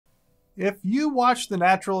If you watched the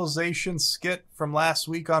naturalization skit from last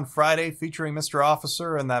week on Friday featuring Mr.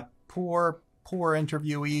 Officer and that poor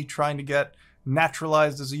interviewee trying to get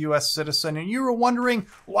naturalized as a U.S. citizen, and you were wondering,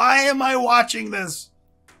 why am I watching this?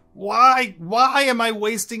 Why am I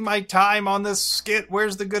wasting my time on this skit?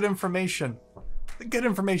 Where's the good information? The good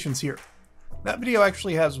information's here. That video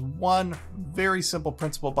actually has one very simple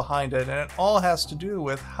principle behind it, and it all has to do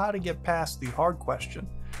with how to get past the hard question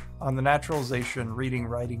on the naturalization, reading,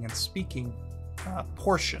 writing, and speaking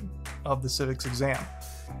portion of the civics exam.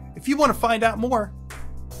 If you want to find out more,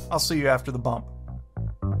 I'll see you after the bump.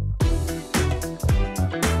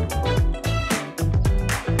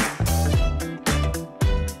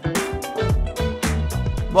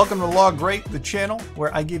 Welcome to Law Great, the channel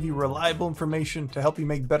where I give you reliable information to help you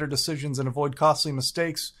make better decisions and avoid costly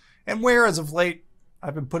mistakes, and where, as of late,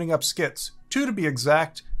 I've been putting up skits, 2 to be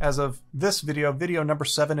exact, as of this video, video number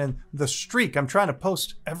 7 in the streak. I'm trying to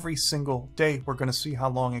post every single day. We're going to see how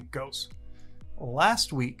long it goes.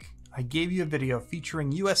 Last week, I gave you a video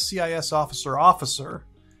featuring USCIS officer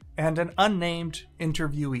and an unnamed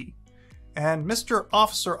interviewee. And Mr.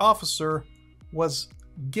 Officer was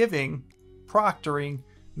proctoring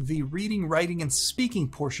the reading, writing, and speaking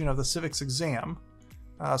portion of the civics exam.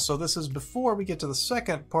 So this is before we get to the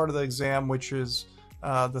second part of the exam, which is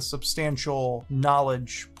the substantial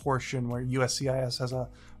knowledge portion, where USCIS has a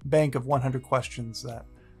bank of 100 questions that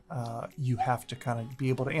you have to kind of be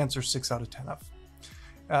able to answer 6 out of 10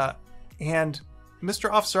 of. And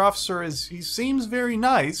Mr. Officer he seems very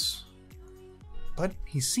nice, but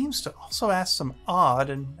he seems to also ask some odd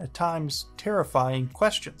and at times terrifying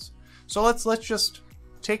questions. So let's just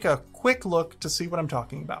take a quick look to see what I'm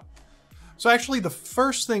talking about. So actually, the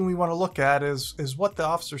first thing we want to look at is what the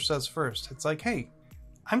officer says first. It's like, hey,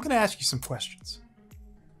 I'm going to ask you some questions.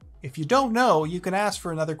 If you don't know, you can ask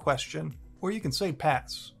for another question, or you can say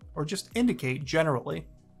pass, or just indicate generally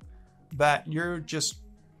that you're just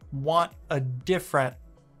want a different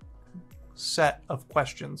set of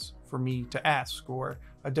questions for me to ask, or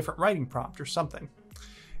a different writing prompt or something.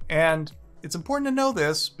 And it's important to know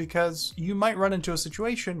this because you might run into a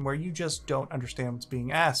situation where you just don't understand what's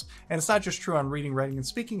being asked. And it's not just true on reading, writing, and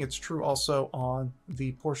speaking. It's true also on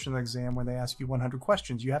the portion of the exam where they ask you 100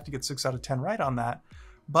 questions. You have to get 6 out of 10 right on that,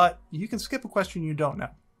 but you can skip a question you don't know.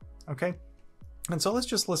 Okay? And so let's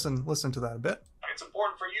just listen to that a bit. It's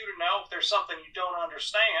important for you to know if there's something you don't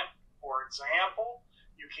understand. For example,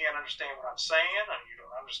 you can't understand what I'm saying, and you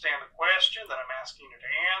don't understand the question that I'm asking you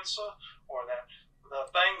to answer, or that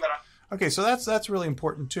the thing that Okay, so that's really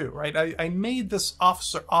important too, right? I made this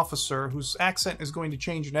officer whose accent is going to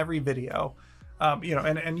change in every video,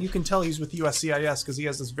 and you can tell he's with USCIS because he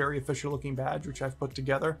has this very official looking badge, which I've put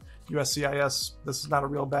together. USCIS, this is not a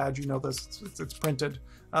real badge, you know this, it's printed.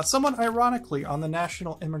 Somewhat ironically on the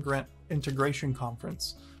National Immigrant Integration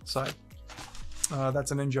Conference site.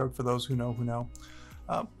 That's an in-joke for those who know.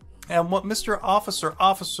 And what Mr.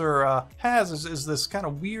 Officer has is this kind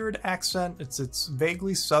of weird accent. It's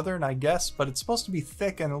vaguely Southern, I guess, but it's supposed to be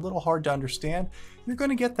thick and a little hard to understand. You're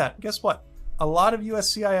going to get that. Guess what? A lot of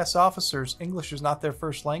USCIS officers, English is not their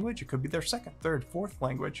first language. It could be their second, third, fourth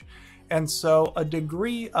language. And so a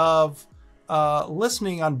degree of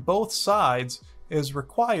listening on both sides is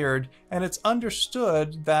required, and it's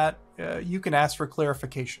understood that you can ask for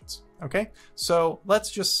clarifications. Okay, so let's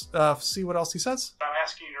just see what else he says. I'm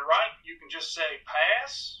asking you to write, you can just say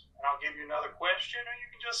pass, and I'll give you another question, or you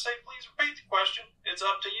can just say please repeat the question. It's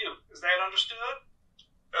up to you. Is that understood?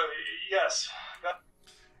 Yes.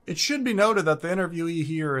 It should be noted that the interviewee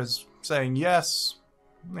here is saying yes.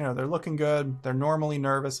 You know, they're looking good. They're normally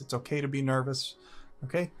nervous. It's okay to be nervous.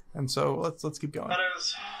 Okay, and so let's keep going. That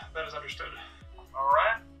is understood. All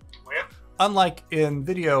right. Well, unlike in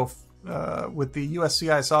video with the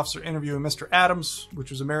USCIS officer interviewing Mr. Adams, which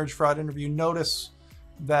was a marriage fraud interview, notice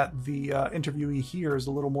that the interviewee here is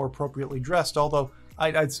a little more appropriately dressed, although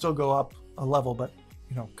I'd still go up a level, but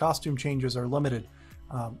you know, costume changes are limited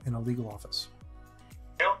in a legal office.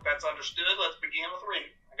 Well, that's understood. Let's begin with reading.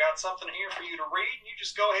 I got something here for you to read, and you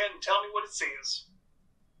just go ahead and tell me what it says.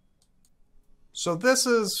 So this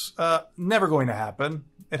is never going to happen.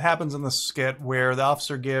 It happens in the skit where the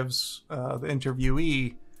officer gives the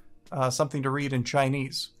interviewee something to read in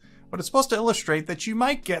Chinese. But it's supposed to illustrate that you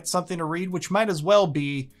might get something to read which might as well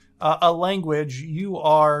be a language you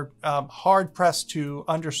are hard-pressed to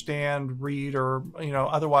understand, read, or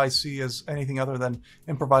otherwise see as anything other than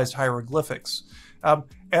improvised hieroglyphics.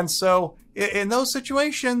 And so in those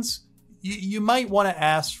situations, you might want to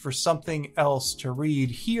ask for something else to read.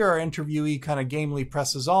 Here, our interviewee kind of gamely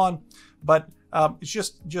presses on, but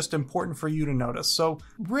It's just important for you to notice. So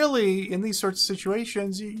really, in these sorts of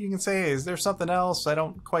situations, you can say, hey, is there something else? I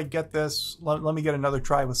don't quite get this. Let me get another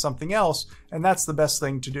try with something else. And that's the best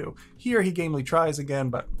thing to do. Here, he gamely tries again,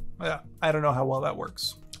 but I don't know how well that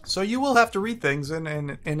works. So you will have to read things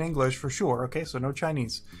in English for sure, okay? So no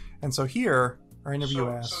Chinese. And so here, our interview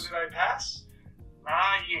asks... So did I pass?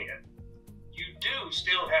 Not yet. You do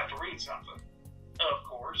still have to read something. Of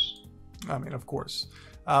course. I mean, of course.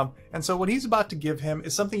 And so what he's about to give him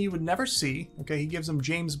is something you would never see, okay? He gives him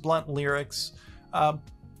James Blunt lyrics,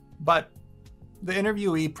 but the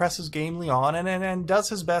interviewee presses gamely on and does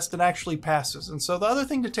his best and actually passes. And so the other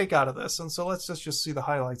thing to take out of this, and so let's just see the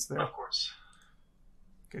highlights there. Of course.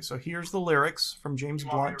 Okay, so here's the lyrics from James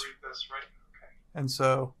Blunt. You want me to read this, right? Okay. And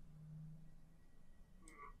so...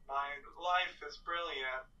 My life is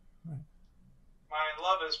brilliant. Right. My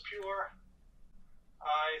love is pure.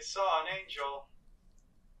 I saw an angel.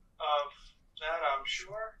 Of that I'm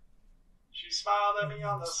sure. She smiled at me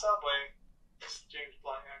on the subway. It's James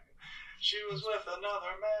Blunt. She was with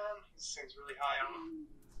another man. He sings really high on him.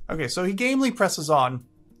 Okay, so he gamely presses on.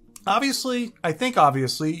 Obviously,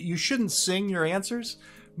 you shouldn't sing your answers,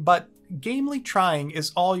 but gamely trying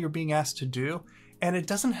is all you're being asked to do, and it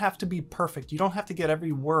doesn't have to be perfect. You don't have to get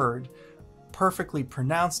every word perfectly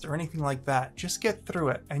pronounced or anything like that. Just get through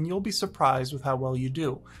it, and you'll be surprised with how well you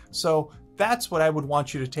do. So that's what I would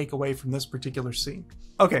want you to take away from this particular scene.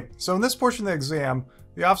 Okay, so in this portion of the exam,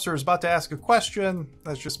 the officer is about to ask a question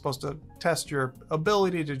that's just supposed to test your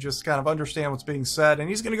ability to just kind of understand what's being said, and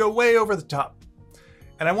he's going to go way over the top.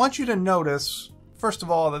 And I want you to notice, first of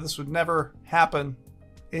all, that this would never happen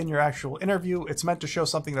in your actual interview. It's meant to show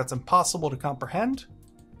something that's impossible to comprehend.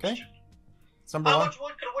 Okay? That's number one. How much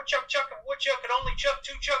wood could a woodchuck chuck? A woodchuck could only chuck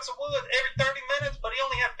 2 chucks of wood every 30 minutes, but he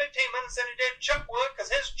only had 15 minutes in a day to chuck wood because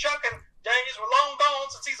his chucking days were long gone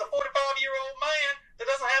since he's a 45-year-old man that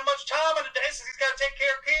doesn't have much time in a day since he's got to take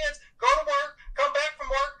care of kids, go to work, come back from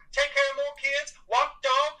work, take care of more kids, walk the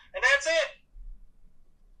dog, and that's it.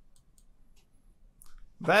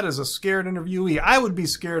 That is a scared interviewee. I would be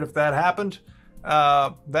scared if that happened.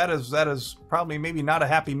 That is probably maybe not a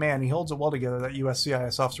happy man. He holds it well together, that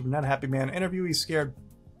USCIS officer, but not a happy man. Interviewee scared.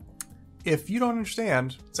 If you don't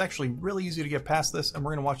understand, it's actually really easy to get past this, and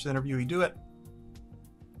we're going to watch the interviewee do it.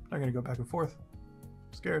 They're going to go back and forth.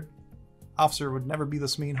 Scared. Officer would never be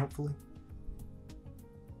this mean, hopefully.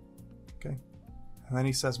 Okay. And then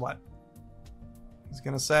he says what? He's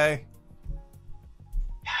going to say...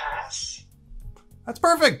 Pass. That's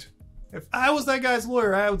perfect. If I was that guy's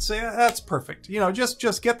lawyer, I would say that's perfect. You know,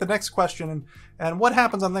 just get the next question, and what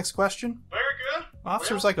happens on the next question? Very good.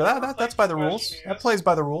 Officer's like, that's by the rules. That plays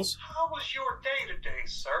by the rules. How was your day today,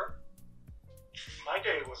 sir? My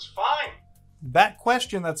day was fine. That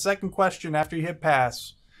question, that second question after you hit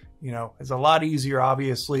pass, you know, is a lot easier,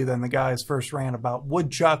 obviously, than the guy's first rant about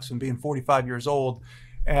woodchucks and being 45 years old.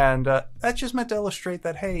 And that's just meant to illustrate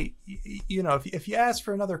that, hey, you know, if you ask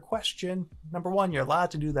for another question, number one, you're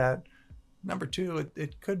allowed to do that. Number two,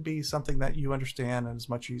 it could be something that you understand and is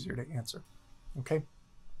much easier to answer. Okay?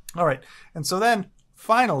 All right. And so then,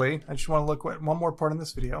 finally, I just want to look at one more part in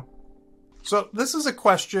this video. So this is a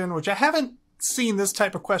question which I haven't seen this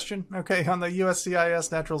type of question, okay, on the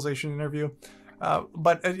USCIS Naturalization Interview.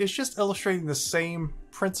 But it's just illustrating the same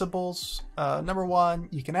principles. Number one,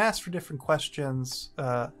 you can ask for different questions.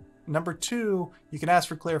 Number two, you can ask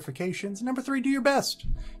for clarifications. And number three, do your best.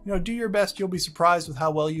 You know, do your best. You'll be surprised with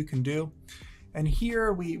how well you can do. And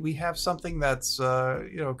here we have something that's,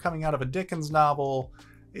 you know, coming out of a Dickens novel.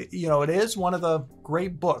 You know, it is one of the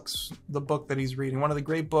great books, the book that he's reading, one of the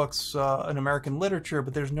great books in American literature,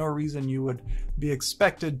 but there's no reason you would be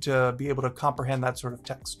expected to be able to comprehend that sort of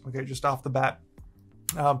text, okay, just off the bat.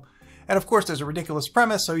 And of course, there's a ridiculous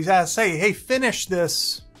premise, so he's asked, hey, finish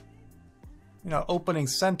this, you know, opening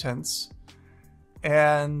sentence.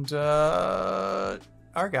 And our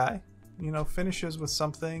guy, you know, finishes with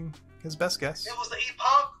something, his best guess. It was the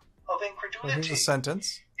epoch of incredulity. Well, here's a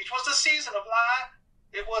sentence. It was the season of light.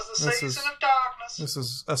 It was the season of darkness. This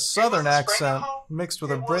is a southern accent mixed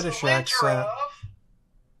with a British accent.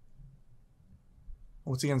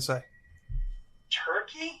 What's he going to say?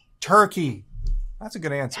 Turkey? Turkey. That's a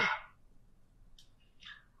good answer.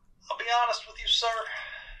 I'll be honest with you, sir.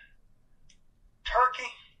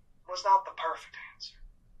 Turkey was not the perfect answer.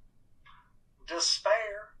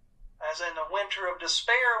 Despair, as in the winter of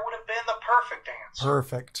despair, would have been the perfect answer.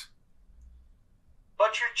 Perfect.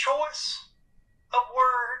 But your choice of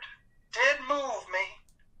word did move me.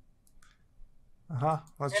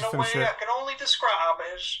 Let's just finish it. In a way I can only describe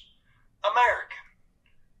as American.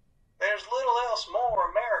 There's little else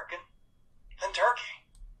more American than Turkey.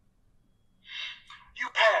 You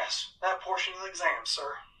pass that portion of the exam, sir.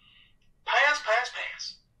 Pass, pass,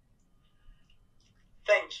 pass.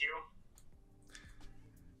 Thank you.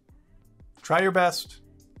 Try your best.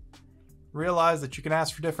 Realize that you can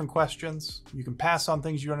ask for different questions. You can pass on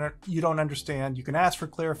things you don't understand. You can ask for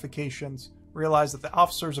clarifications. Realize that the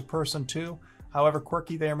officer is a person too, however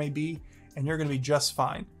quirky they may be, and you're going to be just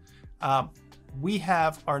fine. We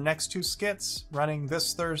have our next 2 skits running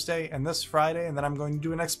this Thursday and this Friday, and then I'm going to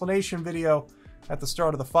do an explanation video at the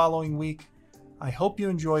start of the following week. I hope you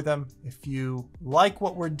enjoy them. If you like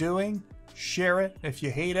what we're doing, share it. If you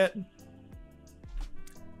hate it,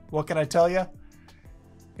 what can I tell you?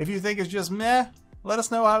 If you think it's just meh, let us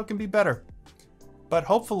know how it can be better. But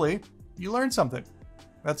hopefully, you learned something.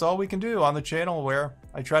 That's all we can do on the channel, where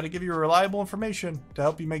I try to give you reliable information to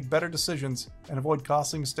help you make better decisions and avoid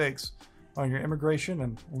costly mistakes on your immigration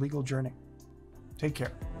and legal journey. Take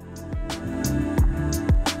care.